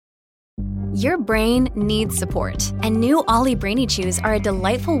Your brain needs support, and new Ollie Brainy Chews are a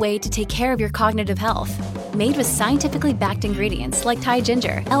delightful way to take care of your cognitive health. Made with scientifically backed ingredients like Thai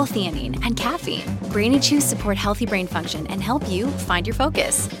ginger, L-theanine, and caffeine, Brainy Chews support healthy brain function and help you find your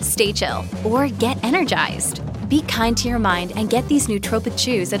focus, stay chill, or get energized. Be kind to your mind and get these nootropic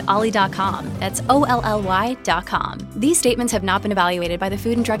chews at ollie.com. That's OLLY.com. These statements have not been evaluated by the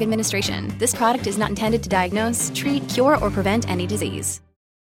Food and Drug Administration. This product is not intended to diagnose, treat, cure, or prevent any disease.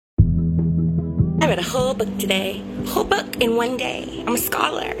 I read a whole book today. Whole book in one day. I'm a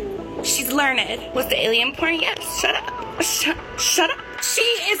scholar. She's learned. Was the alien porn? Yes. Shut up. Shut up. She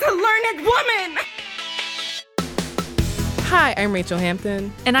is a learned woman. Hi, I'm Rachel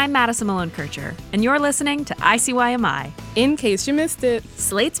Hampton. And I'm Madison Malone-Kircher. And you're listening to ICYMI. In case you missed it,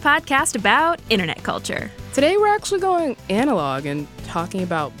 Slate's podcast about internet culture. Today we're actually going analog and talking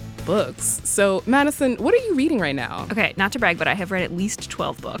about books. So, Madison, what are you reading right now? Okay, not to brag, but I have read at least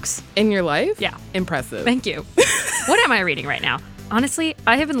 12 books. In your life? Yeah. Impressive. Thank you. What am I reading right now? Honestly,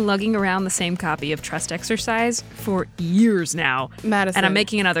 I have been lugging around the same copy of Trust Exercise for years now. Madison. And I'm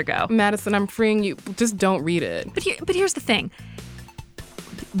making another go. Madison, I'm freeing you. Just don't read it. But here's the thing.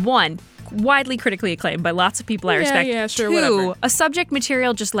 One, widely critically acclaimed by lots of people I respect. Yeah, sure, Two, whatever. a subject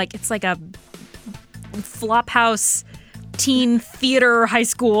material just like, it's like a Flophouse teen theater high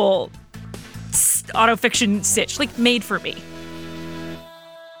school autofiction sitch, like made for me.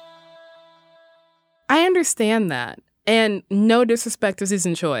 I understand that. And no disrespect to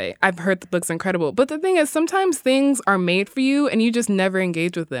Susan Choi. I've heard the book's incredible. But the thing is, sometimes things are made for you and you just never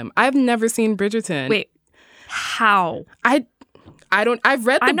engage with them. I've never seen Bridgerton. Wait, how? I've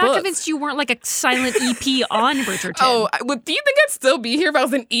read the I'm not books. convinced you weren't like a silent EP on Bridgerton. Oh, do you think I'd still be here if I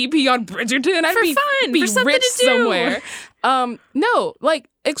was an EP on Bridgerton? I'd For be fun, be for something rich to do. somewhere. No, like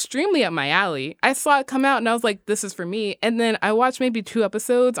extremely up my alley. I saw it come out and I was like, this is for me. And then I watched maybe 2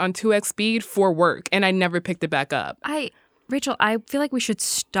 episodes on 2x speed for work and I never picked it back up. Rachel, I feel like we should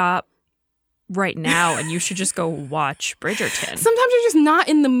stop right now and you should just go watch Bridgerton. Sometimes you're just not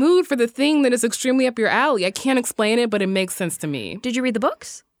in the mood for the thing that is extremely up your alley. I can't explain it, but it makes sense to me. Did you read the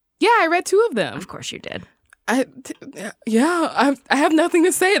books? Yeah, I read 2 of them. Of course you did. I have nothing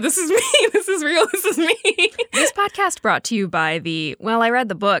to say. This is me. This is real. This is me. This podcast brought to you by the, well, I read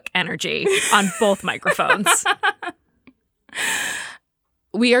the book energy on both microphones.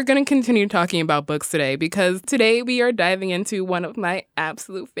 We are going to continue talking about books today because today we are diving into one of my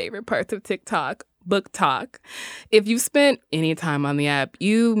absolute favorite parts of TikTok, Book Talk. If you've spent any time on the app,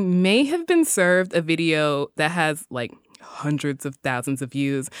 you may have been served a video that has like hundreds of thousands of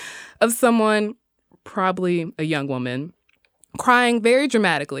views of someone, probably a young woman, crying very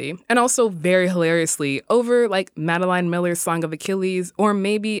dramatically and also very hilariously over like Madeline Miller's Song of Achilles or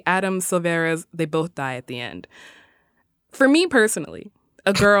maybe Adam Silvera's They Both Die at the End. For me personally,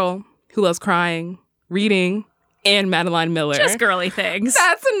 a girl who loves crying, reading, and Madeline Miller. Just girly things.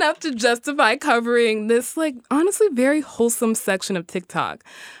 That's enough to justify covering this, like, honestly very wholesome section of TikTok.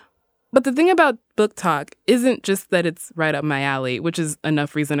 But the thing about Book Talk isn't just that it's right up my alley, which is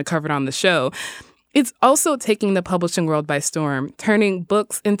enough reason to cover it on the show. It's also taking the publishing world by storm, turning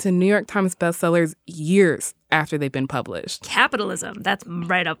books into New York Times bestsellers years after they've been published. Capitalism, that's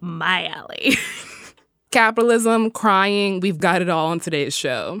right up my alley. Capitalism, crying, we've got it all on today's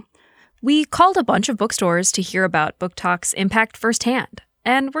show. We called a bunch of bookstores to hear about Book Talk's impact firsthand.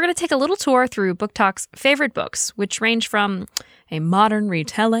 And we're going to take a little tour through Book Talk's favorite books, which range from a modern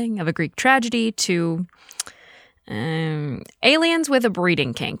retelling of a Greek tragedy to aliens with a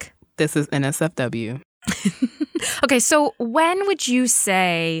breeding kink. This is NSFW. Okay, so when would you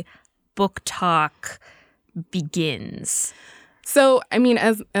say Book Talk begins? So, I mean,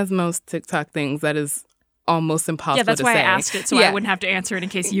 as most TikTok things, that is almost impossible to say. Yeah, that's why I asked it, so I wouldn't have to answer it in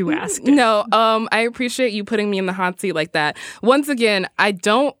case you asked it. No, I appreciate you putting me in the hot seat like that. Once again, I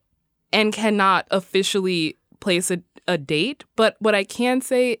don't and cannot officially place a date, but what I can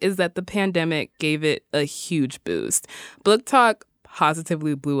say is that the pandemic gave it a huge boost. Book Talk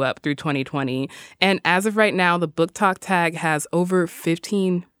positively blew up through 2020, and as of right now, the Book Talk tag has over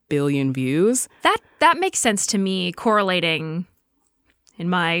 15 billion views. That makes sense to me, correlating in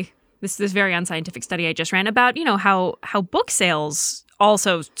my this very unscientific study I just ran about, you know, how book sales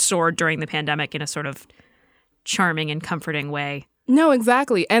also soared during the pandemic in a sort of charming and comforting way. No,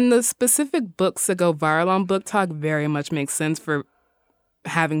 exactly. And the specific books that go viral on Book Talk very much makes sense for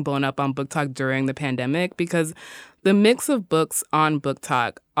having blown up on Book Talk during the pandemic, because the mix of books on Book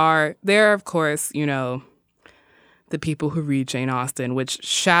Talk are there, of course, you know, the people who read Jane Austen, which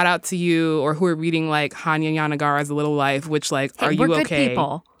shout out to you, or who are reading like Hanya Yanagara's Little Life, which like, hey, are we're you good okay?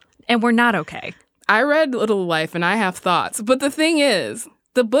 People, and we're not okay. I read Little Life and I have thoughts. But the thing is,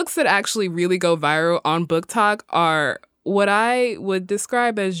 The books that actually really go viral on Book Talk are what I would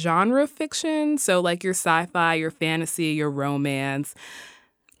describe as genre fiction. So like your sci-fi, your fantasy, your romance.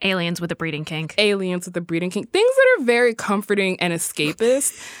 Aliens with a breeding kink. Aliens with a breeding kink. Things that are very comforting and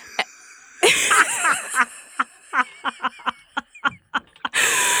escapist.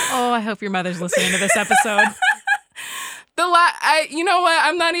 Oh, I hope your mother's listening to this episode. You know what?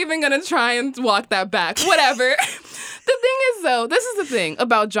 I'm not even going to try and walk that back. Whatever. The thing is, though, this is the thing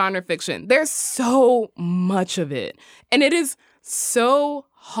about genre fiction. There's so much of it. And it is so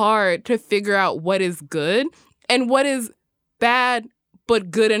hard to figure out what is good and what is bad but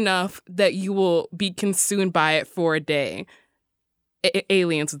good enough that you will be consumed by it for a day.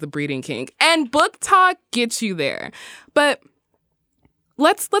 Aliens with the breeding kink. And Book Talk gets you there. But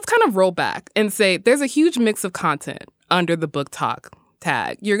let's kind of roll back and say there's a huge mix of content under the Book Talk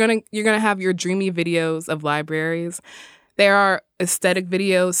tag. You're gonna have your dreamy videos of libraries. There are aesthetic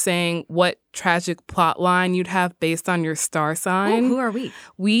videos saying what tragic plot line you'd have based on your star sign. Ooh, who are we?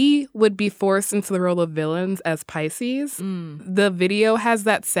 We would be forced into the role of villains as Pisces. The video has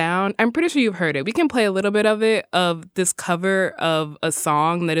that sound. I'm pretty sure you've heard it. We can play a little bit of it, of this cover of a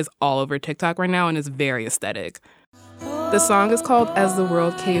song that is all over TikTok right now and is very aesthetic. The song is called As the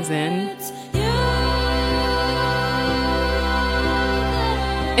World Caves In.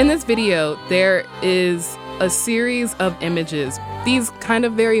 In this video, there is a series of images, these kind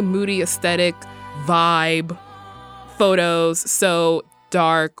of very moody aesthetic vibe photos, so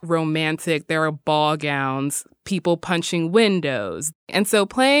dark, romantic. There are ball gowns, people punching windows. And so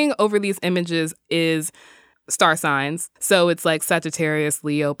playing over these images is star signs. So it's like Sagittarius,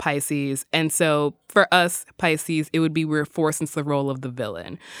 Leo, Pisces. And so for us, Pisces, it would be we're forced into the role of the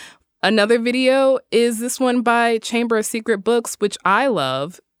villain. Another video is this one by Chamber of Secret Books, which I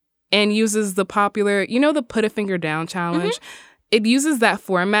love, and uses the popular, the Put a Finger Down challenge. It uses that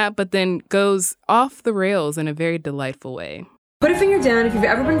format, but then goes off the rails in a very delightful way. Put a finger down if you've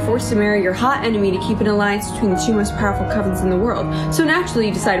ever been forced to marry your hot enemy to keep an alliance between the two most powerful covens in the world. So naturally,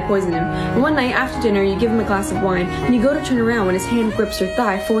 you decide to poison him. And one night after dinner, you give him a glass of wine, and you go to turn around when his hand grips your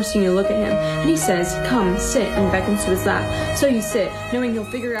thigh, forcing you to look at him. And he says, "Come, sit," and beckons to his lap. So you sit, knowing he'll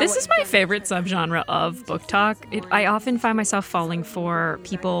figure out. This is my favorite subgenre of Book Talk. I often find myself falling for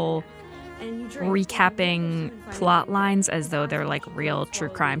people recapping plot lines as though they're like real true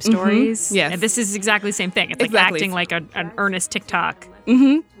crime stories. Yes. And this is exactly the same thing. It's like acting like an earnest TikTok.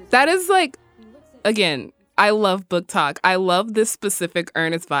 That is like, again, I love Book Talk. I love this specific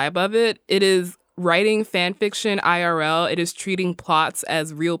earnest vibe of it. It is writing fan fiction IRL. It is treating plots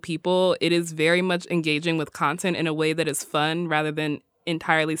as real people. It is very much engaging with content in a way that is fun rather than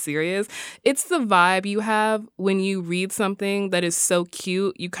entirely serious. It's the vibe you have when you read something that is so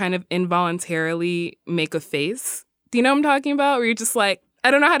cute, you kind of involuntarily make a face. Do you know what I'm talking about? Where you're just like,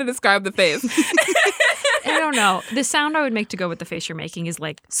 I don't know how to describe the face. I don't know. The sound I would make to go with the face you're making is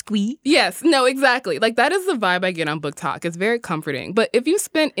like squee. Yes, no, exactly. Like that is the vibe I get on Book Talk. It's very comforting. But if you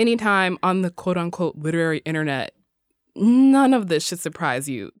spent any time on the quote unquote literary internet, none of this should surprise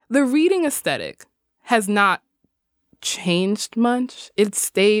you. The reading aesthetic has not changed much. It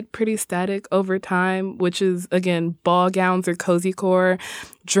stayed pretty static over time, which is, again, ball gowns or cozy core,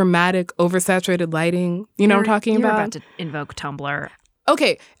 dramatic, oversaturated lighting. You know what I'm talking about? You're about to invoke Tumblr.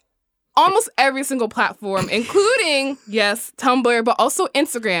 Okay. Almost every single platform, including, yes, Tumblr, but also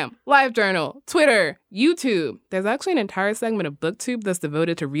Instagram, LiveJournal, Twitter, YouTube. There's actually an entire segment of BookTube that's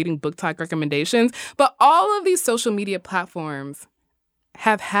devoted to reading Book Talk recommendations. But all of these social media platforms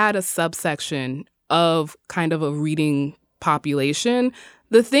have had a subsection of kind of a reading population.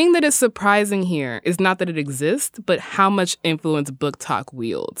 The thing that is surprising here is not that it exists, but how much influence Book Talk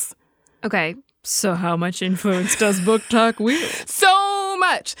wields. Okay, so how much influence does Book Talk wield? So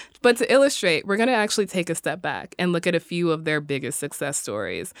much! But to illustrate, we're going to actually take a step back and look at a few of their biggest success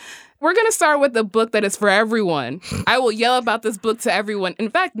stories. We're going to start with a book that is for everyone. I will yell about this book to everyone.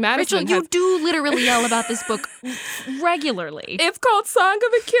 In fact, Madison Rachel, you do literally yell about this book regularly. It's called Song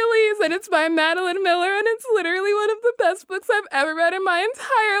of Achilles, and it's by Madeline Miller, and it's literally one of the best books I've ever read in my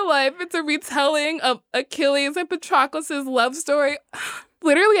entire life. It's a retelling of Achilles and Patroclus' love story.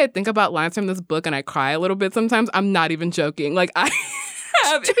 Literally, I think about lines from this book, and I cry a little bit sometimes. I'm not even joking. Like,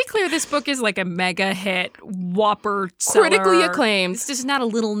 to be clear, this book is like a mega hit, whopper seller. Critically acclaimed. This is not a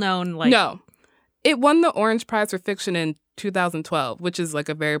little known, like... No. It won the Orange Prize for Fiction in 2012, which is like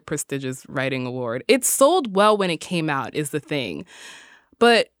a very prestigious writing award. It sold well when it came out, is the thing.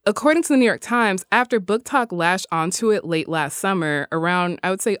 But according to the New York Times, after Book Talk lashed onto it late last summer, around, I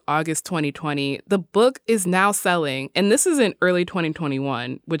would say, August 2020, the book is now selling, and this is in early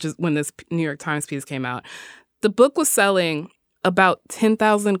 2021, which is when this New York Times piece came out. The book was selling about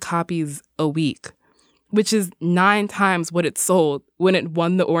 10,000 copies a week, which is 9 times what it sold when it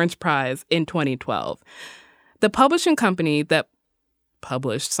won the Orange Prize in 2012. The publishing company that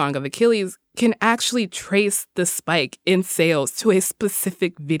published Song of Achilles can actually trace the spike in sales to a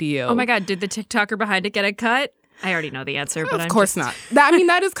specific video. Oh my God, did the TikToker behind it get a cut? I already know the answer, but of course not.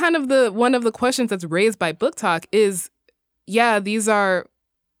 That is kind of one of the questions that's raised by Book Talk is, yeah, these are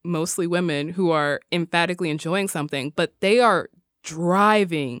mostly women who are emphatically enjoying something, but they are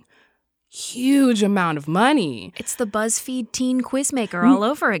driving huge amount of money. It's the BuzzFeed teen quizmaker all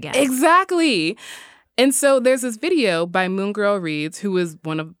over again. Exactly. And so there's this video by Moon Girl Reads, who is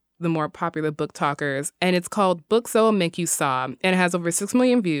one of the more popular book talkers, and it's called Books That Will Make You Sob, and it has over 6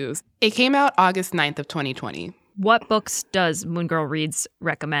 million views. It came out August 9th of 2020. What books does Moon Girl Reads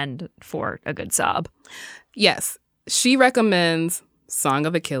recommend for a good sob? Yes, she recommends Song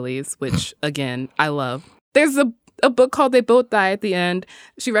of Achilles, which, again, I love. There's a book called They Both Die at the End.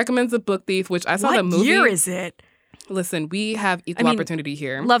 She recommends The Book Thief, which I saw the movie. What year is it? Listen, we have equal opportunity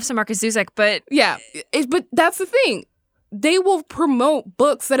here. Love some Marcus Zusak, but... Yeah, but that's the thing. They will promote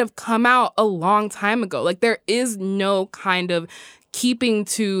books that have come out a long time ago. Like, there is no kind of keeping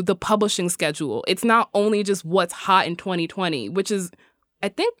to the publishing schedule. It's not only just what's hot in 2020, which is, I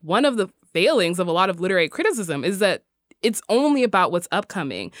think, one of the failings of a lot of literary criticism is that it's only about what's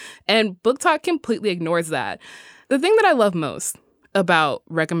upcoming. And Book Talk completely ignores that. The thing that I love most about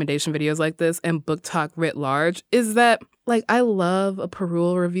recommendation videos like this and Book Talk writ large is that, like, I love a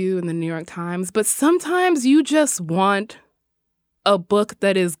Perul review in the New York Times, but sometimes you just want a book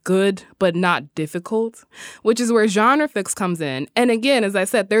that is good but not difficult, which is where genre fics comes in. And again, as I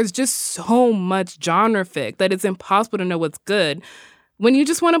said, there's just so much genre fic that it's impossible to know what's good when you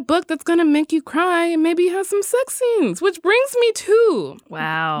just want a book that's going to make you cry and maybe have some sex scenes, which brings me to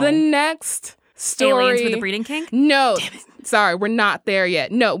the next story. Aliens with a breeding kink? No. Damn it. Sorry, we're not there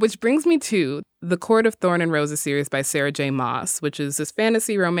yet. No, which brings me to The Court of Thorn and Roses series by Sarah J. Maas, which is this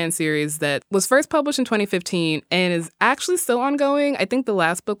fantasy romance series that was first published in 2015 and is actually still ongoing. I think the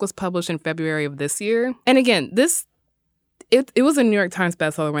last book was published in February of this year. And again, it was a New York Times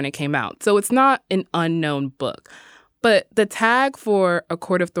bestseller when it came out, so it's not an unknown book. But the tag for A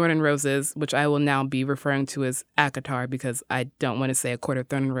Court of Thorn and Roses, which I will now be referring to as ACOTAR because I don't want to say A Court of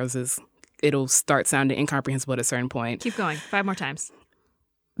Thorn and Roses. It'll start sounding incomprehensible at a certain point. Keep going. 5 more times.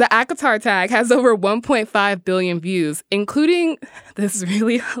 The ACOTAR tag has over 1.5 billion views, including this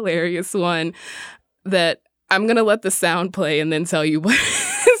really hilarious one that I'm going to let the sound play and then tell you what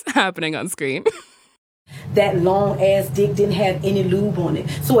is happening on screen. That long-ass dick didn't have any lube on it,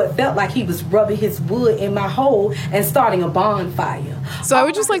 so it felt like he was rubbing his wood in my hole and starting a bonfire. So I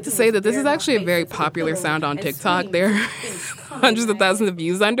would just like to say that this is actually a very popular sound on TikTok. There are hundreds of thousands of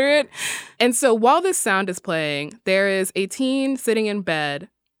views under it. And so while this sound is playing, there is a teen sitting in bed,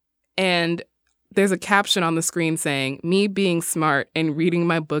 and there's a caption on the screen saying, "Me being smart and reading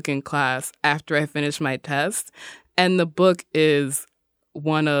my book in class after I finish my test." And the book is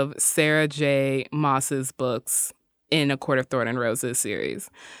one of Sarah J. Maas's books in A Court of Thorn and Roses series.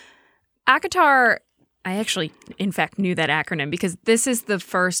 ACOTAR, I actually, in fact, knew that acronym because this is the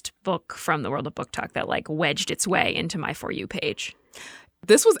first book from the world of Book Talk that, like, wedged its way into my For You page.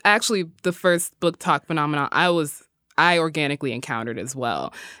 This was actually the first Book Talk phenomenon I organically encountered as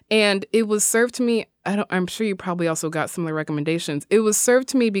well. And it was served to me, I'm sure you probably also got similar recommendations. It was served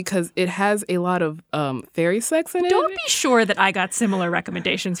to me because it has a lot of fairy sex in it. Don't be sure that I got similar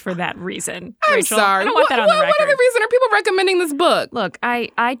recommendations for that reason, I'm Rachel. sorry. I don't want that on the record. What other reason are people recommending this book? Look,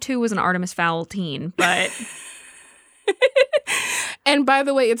 I too was an Artemis Fowl teen, but... And by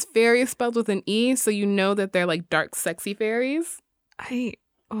the way, it's fairy spelled with an E, so you know that they're like dark, sexy fairies.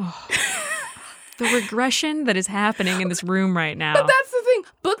 The regression that is happening in this room right now. But that's the thing.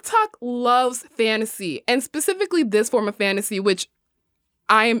 Book Talk loves fantasy, and specifically this form of fantasy, which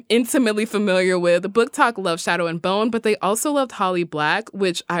I am intimately familiar with. Book Talk loves Shadow and Bone, but they also loved Holly Black,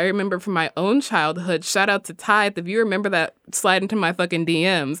 which I remember from my own childhood. Shout out to Tithe. If you remember that, slide into my fucking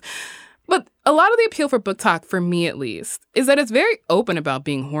DMs. But a lot of the appeal for Book Talk, for me at least, is that it's very open about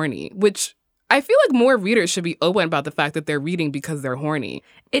being horny, which I feel like more readers should be open about the fact that they're reading because they're horny.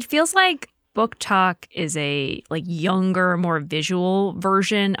 It feels like Book Talk is a younger, more visual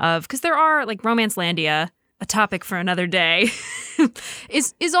version of, because there are Romancelandia, a topic for another day,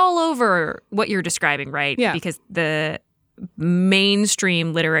 is all over what you're describing, right? Yeah. Because the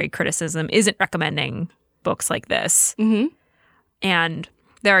mainstream literary criticism isn't recommending books like this. Mm-hmm. And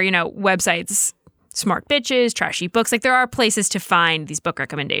there are, websites, Smart Bitches, Trashy Books. There are places to find these book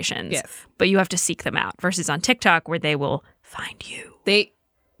recommendations. Yes. But you have to seek them out versus on TikTok where they will find you.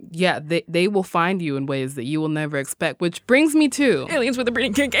 yeah, they will find you in ways that you will never expect, which brings me to Aliens with a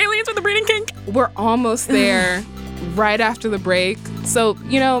breeding kink. Aliens with a breeding kink. We're almost there. Right after the break. So,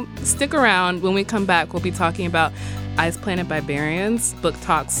 stick around. When we come back, we'll be talking about Ice Planet Barbarians, Book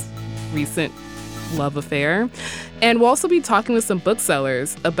Talk's recent love affair. And we'll also be talking with some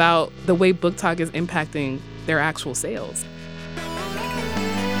booksellers about the way Book Talk is impacting their actual sales.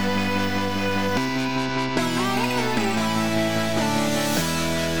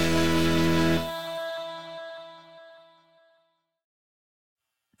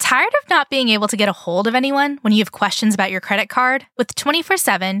 Tired of not being able to get a hold of anyone when you have questions about your credit card? With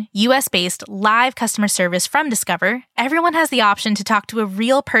 24/7, US-based live customer service from Discover, everyone has the option to talk to a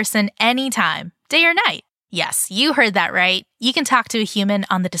real person anytime, day or night. Yes, you heard that right. You can talk to a human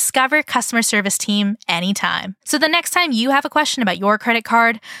on the Discover customer service team anytime. So the next time you have a question about your credit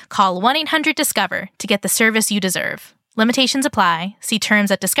card, call 1-800-DISCOVER to get the service you deserve. Limitations apply. See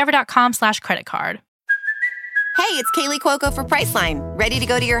terms at discover.com/creditcard. Hey, it's Kaylee Cuoco for Priceline. Ready to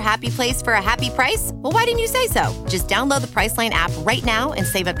go to your happy place for a happy price? Well, why didn't you say so? Just download the Priceline app right now and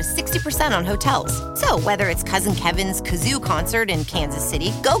save up to 60% on hotels. So whether it's Cousin Kevin's Kazoo Concert in Kansas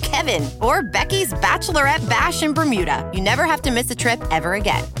City, go Kevin, or Becky's Bachelorette Bash in Bermuda, you never have to miss a trip ever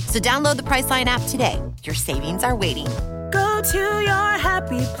again. So download the Priceline app today. Your savings are waiting. Go to your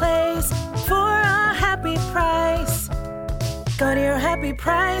happy place for a happy price. Go to your happy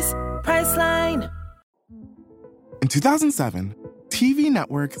price, Priceline. In 2007, TV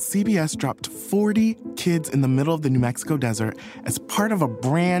network CBS dropped 40 kids in the middle of the New Mexico desert as part of a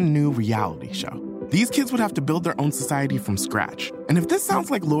brand new reality show. These kids would have to build their own society from scratch. And if this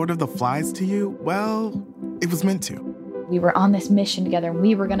sounds like Lord of the Flies to you, well, it was meant to. We were on this mission together, and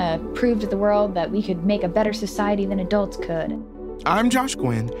we were going to prove to the world that we could make a better society than adults could. I'm Josh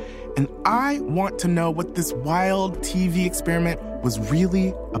Gwynn, and I want to know what this wild TV experiment was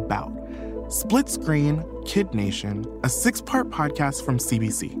really about. Split Screen, Kid Nation, a 6-part podcast from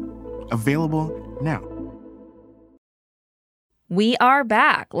CBC. Available now. We are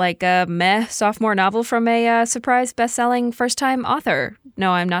back, like a meh sophomore novel from a surprise best-selling first-time author.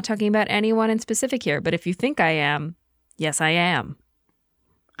 No, I'm not talking about anyone in specific here, but if you think I am, yes, I am.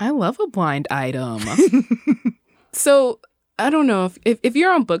 I love a blind item. So, I don't know, if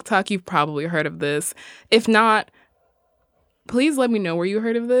you're on Book Talk, you've probably heard of this. If not, please let me know where you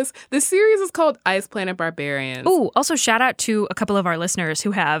heard of this. The series is called Ice Planet Barbarians. Ooh, also shout out to a couple of our listeners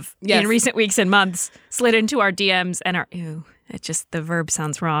who have, in recent weeks and months, slid into our DMs and the verb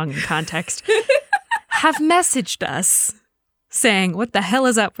sounds wrong in context, have messaged us saying, what the hell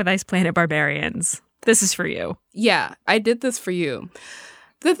is up with Ice Planet Barbarians? This is for you. Yeah, I did this for you.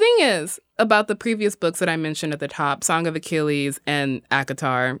 The thing is, about the previous books that I mentioned at the top, Song of Achilles and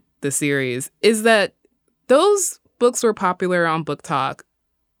ACOTAR, the series, is that those books were popular on Book Talk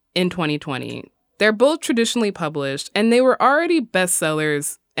in 2020. They're both traditionally published, and they were already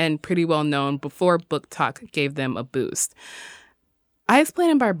bestsellers and pretty well known before Book Talk gave them a boost. Ice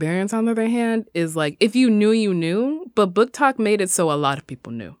Planet Barbarians, on the other hand, is like, if you knew, you knew, but Book Talk made it so a lot of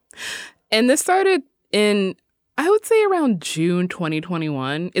people knew. And this started in, I would say around June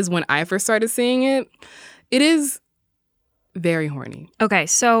 2021 is when I first started seeing it. It is very horny. Okay,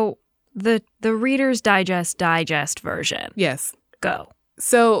 so the Reader's Digest version. Yes. Go.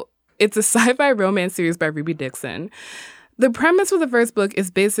 So it's a sci-fi romance series by Ruby Dixon. The premise for the first book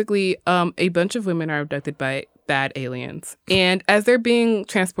is basically a bunch of women are abducted by bad aliens. And as they're being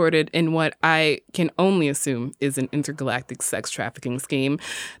transported in what I can only assume is an intergalactic sex trafficking scheme,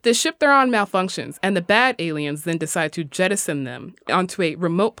 the ship they're on malfunctions, and the bad aliens then decide to jettison them onto a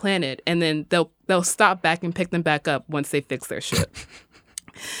remote planet, and then they'll stop back and pick them back up once they fix their ship.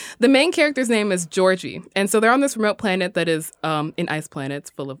 The main character's name is Georgie, and so they're on this remote planet that is an ice planet.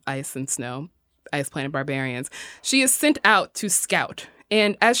 It's full of ice and snow. Ice Planet Barbarians. She is sent out to scout.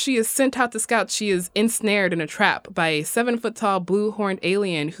 And as she is sent out to scout, she is ensnared in a trap by a 7-foot-tall blue-horned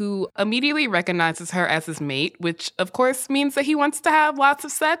alien who immediately recognizes her as his mate, which, of course, means that he wants to have lots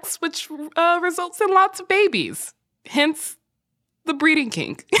of sex, which results in lots of babies. Hence, the breeding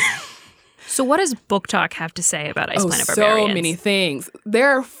kink. So what does Book Talk have to say about Ice Planet Barbarians? So many things.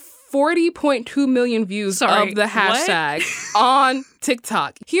 There are 40.2 million views of the hashtag on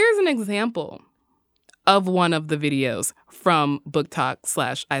TikTok. Here's an example of one of the videos from Book Talk /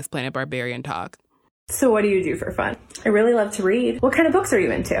 Ice Planet Barbarian Talk. So what do you do for fun? I really love to read. What kind of books are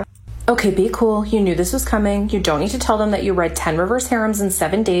you into? Okay, be cool. You knew this was coming. You don't need to tell them that you read 10 reverse harems in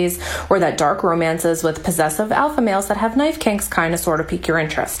 7 days or that dark romances with possessive alpha males that have knife kinks kind of sort of pique your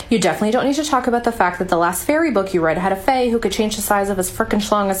interest. You definitely don't need to talk about the fact that the last fairy book you read had a fae who could change the size of his frickin'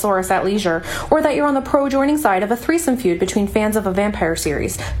 schlongosaurus at leisure, or that you're on the pro-joining side of a threesome feud between fans of a vampire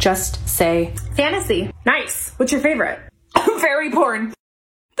series. Just say Fantasy. Nice. What's your favorite? Fairy porn.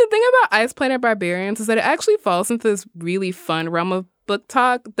 The thing about Ice Planet Barbarians is that it actually falls into this really fun realm of book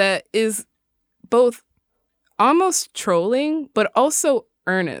talk that is both almost trolling but also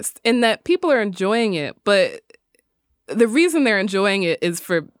earnest, in that people are enjoying it, but the reason they're enjoying it is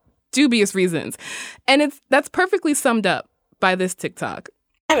for dubious reasons. And that's perfectly summed up by this TikTok.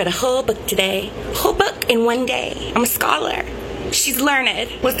 I read a whole book today. Whole book in one day. I'm a scholar. She's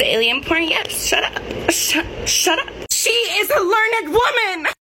learned. Was the alien porn? Yes. Shut up. Shut up. She is a learned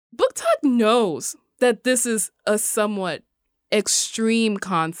woman. Book Talk knows that this is a somewhat extreme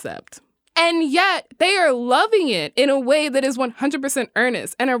concept. And yet, they are loving it in a way that is 100%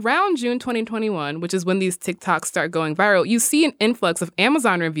 earnest. And around June 2021, which is when these TikToks start going viral, you see an influx of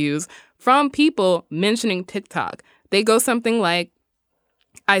Amazon reviews from people mentioning TikTok. They go something like,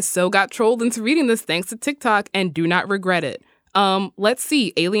 I so got trolled into reading this thanks to TikTok and do not regret it. Let's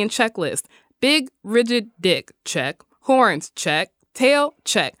see, alien checklist. Big, rigid dick, check. Horns, check. Tail,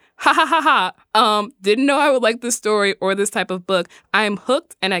 check. Ha ha ha ha. Didn't know I would like this story or this type of book. I am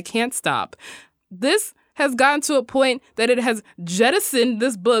hooked and I can't stop. This has gotten to a point that it has jettisoned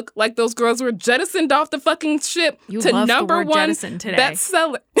this book like those girls were jettisoned off the fucking ship to number one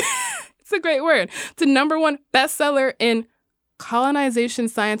bestseller. It's a great word. To number one bestseller in colonization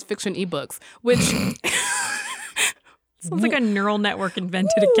science fiction ebooks, which sounds like a neural network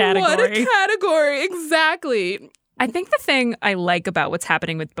invented a category. What a category, exactly. I think the thing I like about what's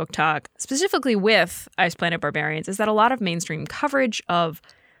happening with Book Talk, specifically with Ice Planet Barbarians, is that a lot of mainstream coverage of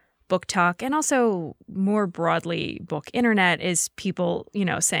Book Talk and also more broadly book internet is people,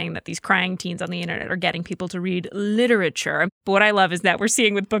 saying that these crying teens on the internet are getting people to read literature. But what I love is that we're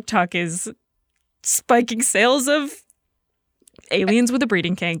seeing with Book Talk is spiking sales of aliens with a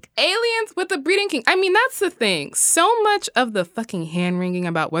breeding kink. Aliens with a breeding kink. I mean, that's the thing. So much of the fucking hand-wringing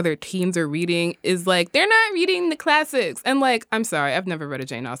about whether teens are reading is like, they're not reading the classics. And like, I'm sorry, I've never read a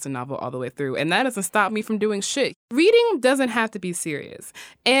Jane Austen novel all the way through, and that doesn't stop me from doing shit. Reading doesn't have to be serious.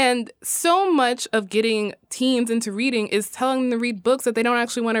 And so much of getting teens into reading is telling them to read books that they don't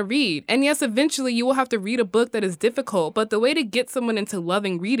actually want to read. And yes, eventually you will have to read a book that is difficult, but the way to get someone into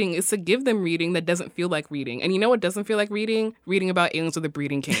loving reading is to give them reading that doesn't feel like reading. And you know what doesn't feel like reading? Reading about aliens with a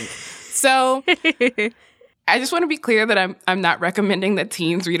breeding kink. So I just want to be clear that I'm not recommending that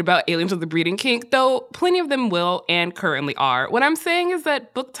teens read about aliens with a breeding kink, though plenty of them will and currently are. What I'm saying is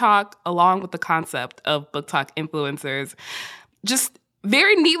that Book Talk, along with the concept of Book Talk influencers, just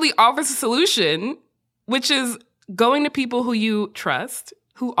very neatly offers a solution, which is going to people who you trust,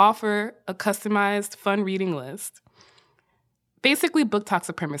 who offer a customized, fun reading list. Basically, Book Talk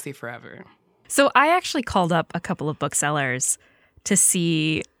supremacy forever. So I actually called up a couple of booksellers to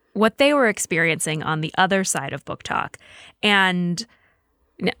see what they were experiencing on the other side of Book Talk. And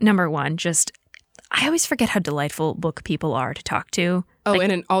number one, I always forget how delightful book people are to talk to. Oh,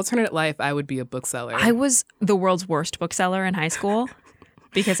 in an alternate life, I would be a bookseller. I was the world's worst bookseller in high school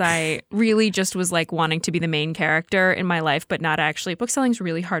because I really just was like wanting to be the main character in my life, but not actually. Bookselling's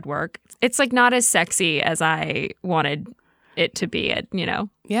really hard work. It's like not as sexy as I wanted it to be at,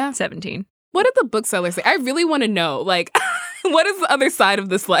 17. What did the booksellers say? I really want to know, what is the other side of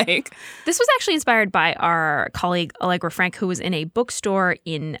this like? This was actually inspired by our colleague Allegra Frank, who was in a bookstore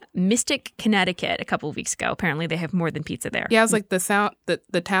in Mystic, Connecticut a couple of weeks ago. Apparently they have more than pizza there. Yeah, I was like the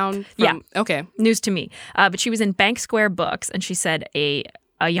town from, yeah. Okay. News to me. But she was in Bank Square Books, and she said a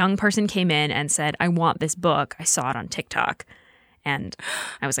young person came in and said, I want this book. I saw it on TikTok. And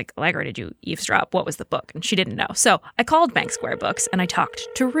I was like, Allegra, did you eavesdrop? What was the book? And she didn't know. So I called Bank Square Books and I talked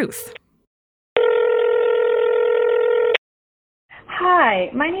to Ruth. Hi,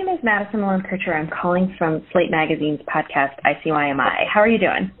 my name is Madison Malone Kircher. I'm calling from Slate Magazine's podcast, ICYMI. How are you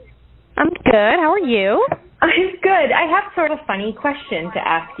doing? I'm good. How are you? I'm good. I have sort of a funny question to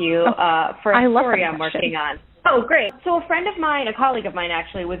ask you for a story I'm working on. Oh, great. So a friend of mine, a colleague of mine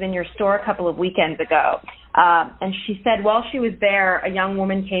actually, was in your store a couple of weekends ago. And she said while she was there, a young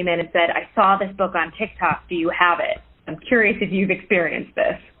woman came in and said, I saw this book on TikTok. Do you have it? I'm curious if you've experienced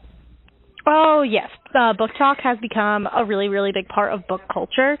this. Oh, yes. Book Talk has become a really, really big part of book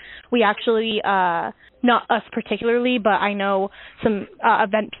culture. We actually, not us particularly, but I know some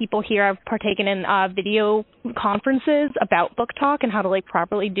event people here have partaken in video conferences about Book Talk and how to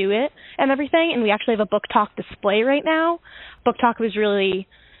properly do it and everything. And we actually have a Book Talk display right now. Book Talk was really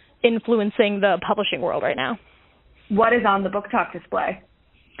influencing the publishing world right now. What is on the Book Talk display?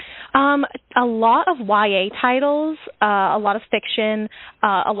 A lot of YA titles, a lot of fiction,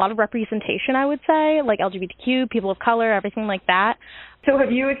 a lot of representation, I would say, like LGBTQ, people of color, everything like that. So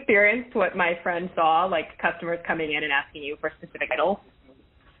have you experienced what my friend saw, like customers coming in and asking you for specific titles?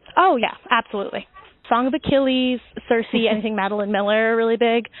 Oh, yeah, absolutely. Song of Achilles, Circe, anything Madeline Miller, really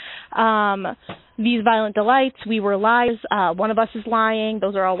big. These Violent Delights, We Were Lies, One of Us is Lying,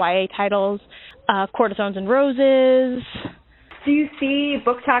 those are all YA titles. Court of Thorns and Roses. Do you see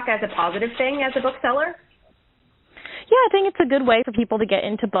Book Talk as a positive thing as a bookseller? Yeah, I think it's a good way for people to get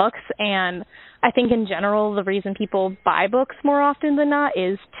into books, and I think in general the reason people buy books more often than not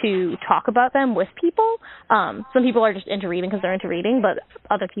is to talk about them with people. Some people are just into reading because they're into reading, but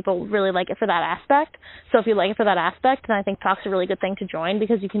other people really like it for that aspect. So if you like it for that aspect, then I think Talk's a really good thing to join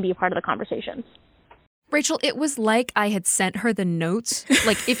because you can be a part of the conversations. Rachel, it was like I had sent her the notes.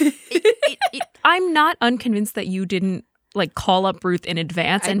 Like, I'm not unconvinced that you didn't call up Ruth in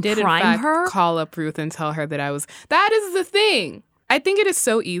advance and prime her. Call up Ruth and tell her that I was. That is the thing. I think it is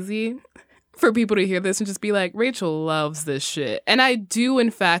so easy for people to hear this and just be like, Rachel loves this shit, and I do in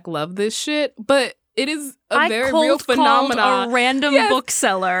fact love this shit. But it is a very real phenomenon. A random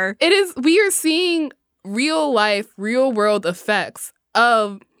bookseller. It is. We are seeing real life, real world effects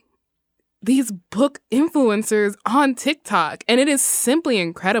of these book influencers on TikTok, and it is simply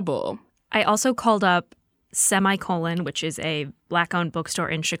incredible. I also called up Semicolon, which is a Black-owned bookstore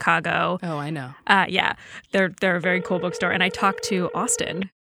in Chicago. Oh, I know. Yeah, they're a very cool bookstore, and I talked to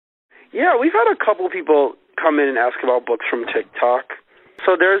Austin. Yeah, we've had a couple people come in and ask about books from TikTok.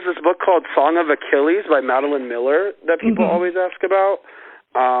 So there's this book called Song of Achilles by Madeline Miller that people always ask about.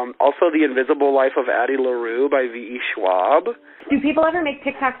 Also, The Invisible Life of Addie LaRue by V.E. Schwab. Do people ever make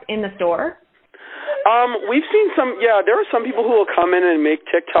TikToks in the store? We've seen some, there are some people who will come in and make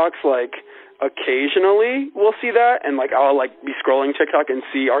TikToks, occasionally we'll see that, and I'll be scrolling TikTok and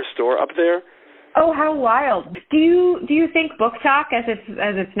see our store up there. Oh, how wild. Do you think Book Talk, as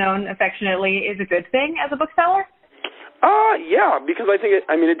it's known affectionately, is a good thing as a bookseller? Yeah, because I think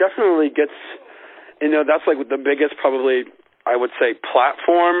it definitely gets, that's the biggest probably, I would say,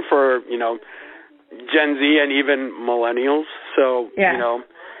 platform for, Gen Z and even millennials. So,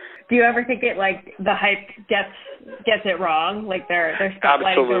 Do you ever think the hype gets it wrong? They're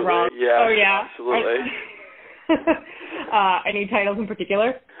spotlighting the wrong? Yeah. Oh, yeah. Absolutely. Any titles in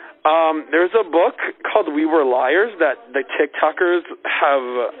particular? There's a book called We Were Liars that the TikTokers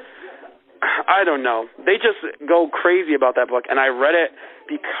have, I don't know. They just go crazy about that book, and I read it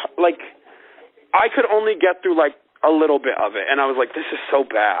because, I could only get through, a little bit of it, and I was like, this is so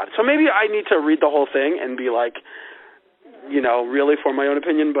bad. So maybe I need to read the whole thing and be really form my own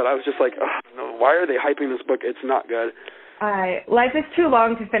opinion, but I was just like, no, why are they hyping this book? It's not good. Life is too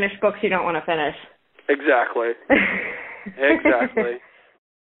long to finish books you don't want to finish. Exactly. Exactly.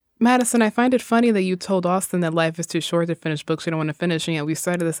 Madison, I find it funny that you told Austin that life is too short to finish books you don't want to finish, and yet we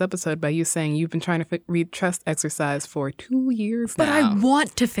started this episode by you saying you've been trying to read Trust Exercise for 2 years now. But I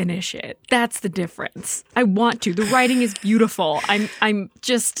want to finish it. That's the difference. I want to. The writing is beautiful. I'm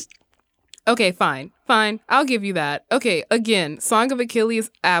just... Okay, fine. I'll give you that. Okay, again, Song of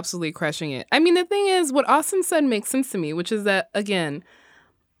Achilles, absolutely crushing it. The thing is, what Austin said makes sense to me, which is that, again,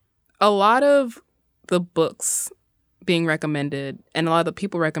 a lot of the books being recommended and a lot of the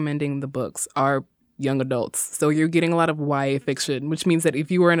people recommending the books are young adults. So you're getting a lot of YA fiction, which means that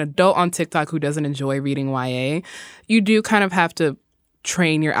if you were an adult on TikTok who doesn't enjoy reading YA, you do kind of have to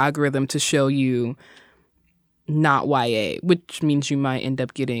train your algorithm to show you not YA, which means you might end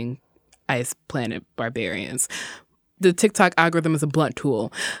up getting Ice Planet Barbarians. The TikTok algorithm is a blunt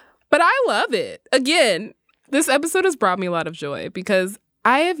tool, but I love it. Again, this episode has brought me a lot of joy because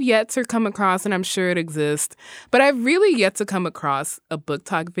I have yet to come across, and I'm sure it exists, but I've really yet to come across a Book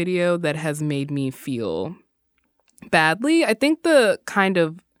Talk video that has made me feel badly. I think the kind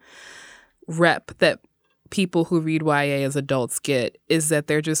of rep that people who read YA as adults get is that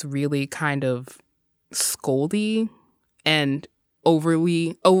they're just really kind of scoldy and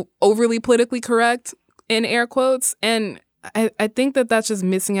overly politically correct, in air quotes, and I think that that's just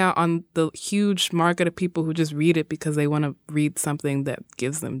missing out on the huge market of people who just read it because they want to read something that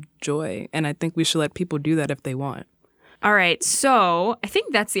gives them joy. And I think we should let people do that if they want. All right. So I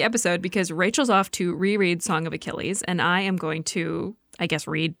think that's the episode because Rachel's off to reread Song of Achilles, and I am going to, I guess,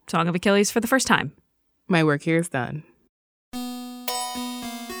 read Song of Achilles for the first time. My work here is done.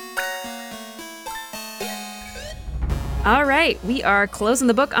 All right. We are closing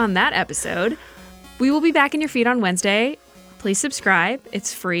the book on that episode. We will be back in your feed on Wednesday. Please subscribe.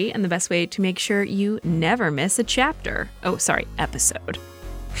 It's free and the best way to make sure you never miss a chapter. Oh, sorry, episode.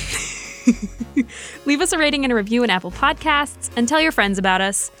 Leave us a rating and a review in Apple Podcasts and tell your friends about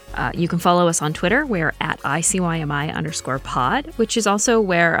us. You can follow us on Twitter. We're at ICYMI_pod, which is also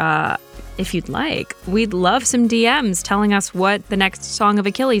where, if you'd like, we'd love some DMs telling us what the next Song of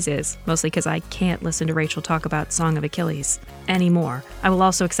Achilles is. Mostly because I can't listen to Rachel talk about Song of Achilles anymore. I will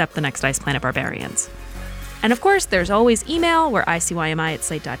also accept the next Ice Planet Barbarians. And of course, there's always email. We're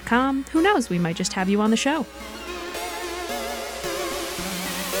ICYMI@slate.com. Who knows? We might just have you on the show.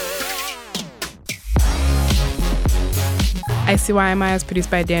 ICYMI is produced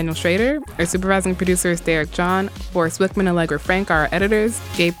by Daniel Schrader. Our supervising producer is Derek John. Forrest Wickman and Allegra Frank are our editors.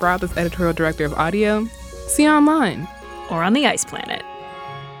 Gabe Roth is editorial director of audio. See you online. Or on the Ice Planet.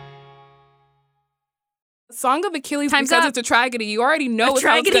 Song of Achilles, Time's because up. it's a tragedy. You already know A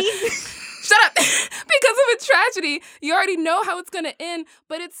tragedy? Shut up! Because of a tragedy, you already know how it's going to end,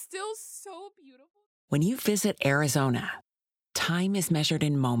 but it's still so beautiful. When you visit Arizona, time is measured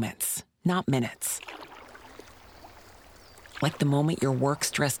in moments, not minutes. Like the moment your work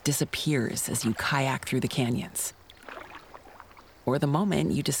stress disappears as you kayak through the canyons. Or the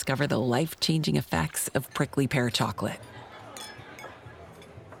moment you discover the life-changing effects of prickly pear chocolate.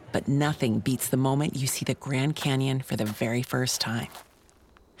 But nothing beats the moment you see the Grand Canyon for the very first time.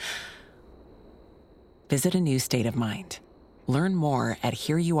 Visit a new state of mind. Learn more at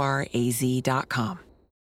hereyouareaz.com.